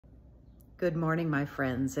Good morning, my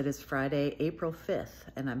friends. It is Friday, April 5th,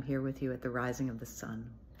 and I'm here with you at the rising of the sun.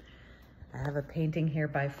 I have a painting here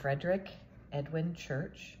by Frederick Edwin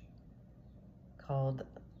Church called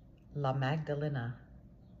La Magdalena.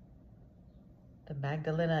 The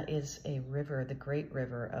Magdalena is a river, the great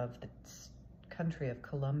river of the country of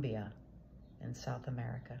Colombia in South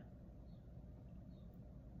America.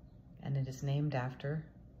 And it is named after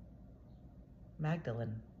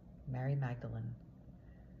Magdalene, Mary Magdalene,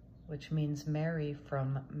 which means Mary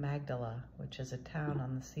from Magdala, which is a town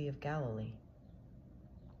on the Sea of Galilee.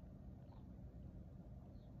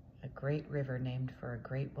 A great river named for a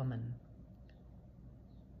great woman.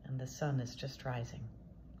 And the sun is just rising.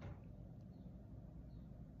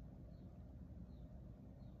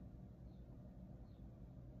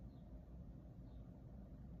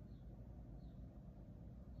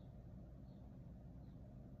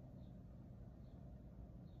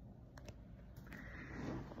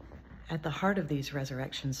 At the heart of these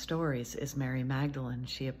resurrection stories is Mary Magdalene.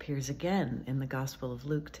 She appears again in the Gospel of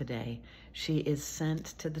Luke today. She is sent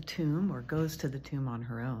to the tomb, or goes to the tomb on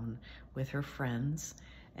her own with her friends,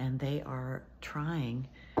 and they are trying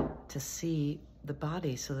to see the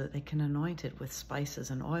body so that they can anoint it with spices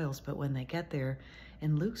and oils. But when they get there,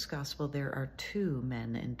 in Luke's Gospel, there are two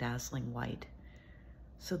men in dazzling white.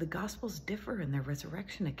 So the Gospels differ in their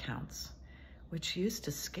resurrection accounts, which used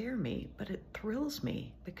to scare me, but it thrills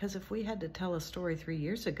me, because if we had to tell a story 3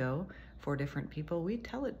 years ago for different people, we'd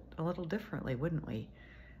tell it a little differently, wouldn't we?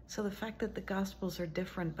 So the fact that the Gospels are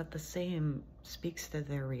different but the same speaks to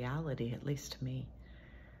their reality, at least to me.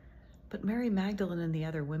 But Mary Magdalene and the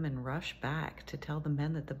other women rush back to tell the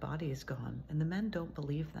men that the body is gone, and the men don't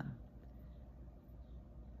believe them.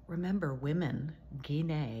 Remember, women,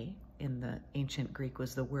 gine, in the ancient Greek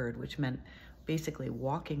was the word, which meant basically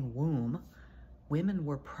walking womb. Women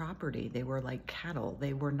were property. They were like cattle.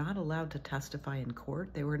 They were not allowed to testify in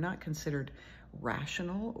court. They were not considered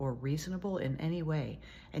rational or reasonable in any way.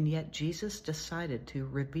 And yet Jesus decided to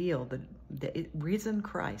reveal the risen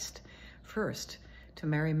Christ first to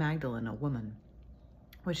Mary Magdalene, a woman,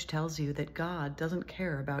 which tells you that God doesn't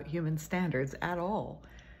care about human standards at all.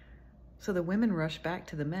 So the women rush back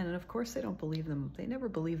to the men, and of course they don't believe them. They never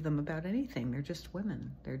believe them about anything. They're just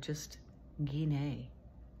women. They're just gine.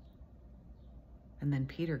 And then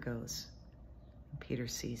Peter goes, and Peter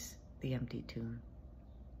sees the empty tomb.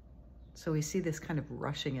 So we see this kind of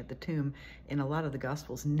rushing at the tomb in a lot of the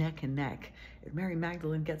Gospels, neck and neck. Mary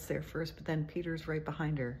Magdalene gets there first, but then Peter's right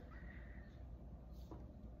behind her.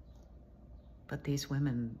 But these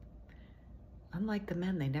women, unlike the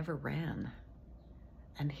men, they never ran.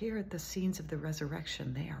 And here at the scenes of the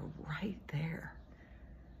resurrection, they are right there.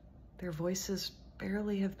 Their voices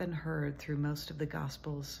barely have been heard through most of the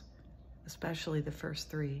Gospels, especially the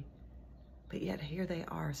first three, but yet here they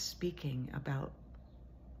are speaking about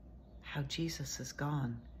how Jesus is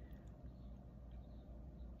gone.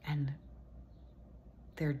 And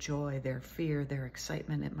their joy, their fear, their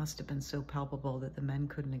excitement, it must have been so palpable that the men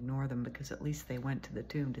couldn't ignore them, because at least they went to the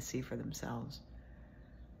tomb to see for themselves.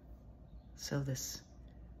 So this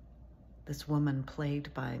woman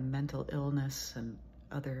plagued by mental illness and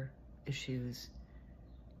other issues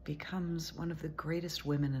becomes one of the greatest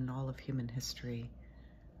women in all of human history,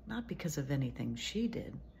 not because of anything she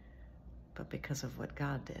did, but because of what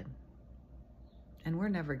God did. And we're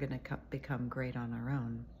never going to become great on our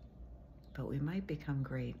own, but we might become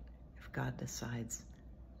great if God decides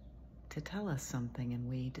to tell us something and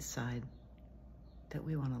we decide that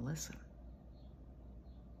we want to listen.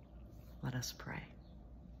 Let us pray.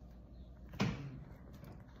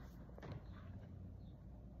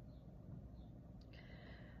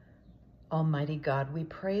 Almighty God, we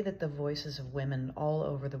pray that the voices of women all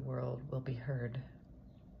over the world will be heard.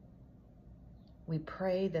 We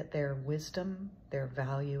pray that their wisdom, their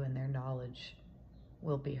value, and their knowledge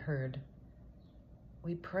will be heard.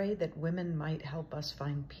 We pray that women might help us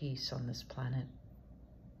find peace on this planet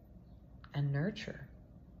and nurture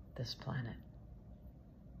this planet.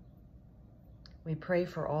 We pray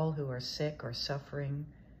for all who are sick or suffering,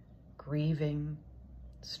 grieving,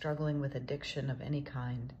 struggling with addiction of any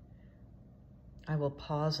kind. I will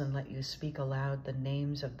pause and let you speak aloud the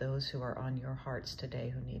names of those who are on your hearts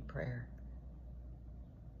today who need prayer.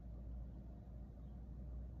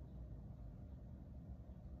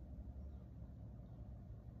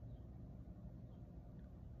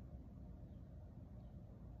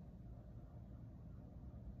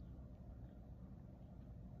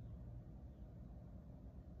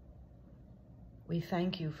 We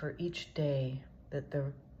thank you for each day that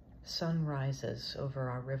the sun rises over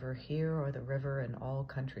our river here or the river in all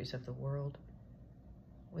countries of the world.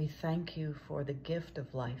 We thank you for the gift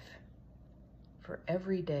of life for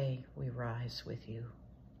every day we rise with you.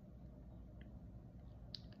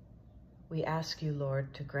 We ask you,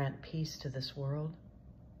 Lord, to grant peace to this world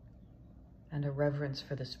and a reverence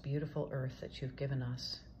for this beautiful earth that you've given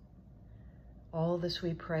us. All this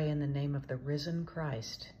we pray in the name of the risen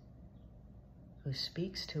Christ, who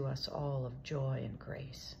speaks to us all of joy and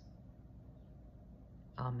grace.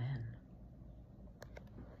 Amen.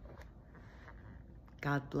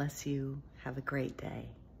 God bless you. Have a great day.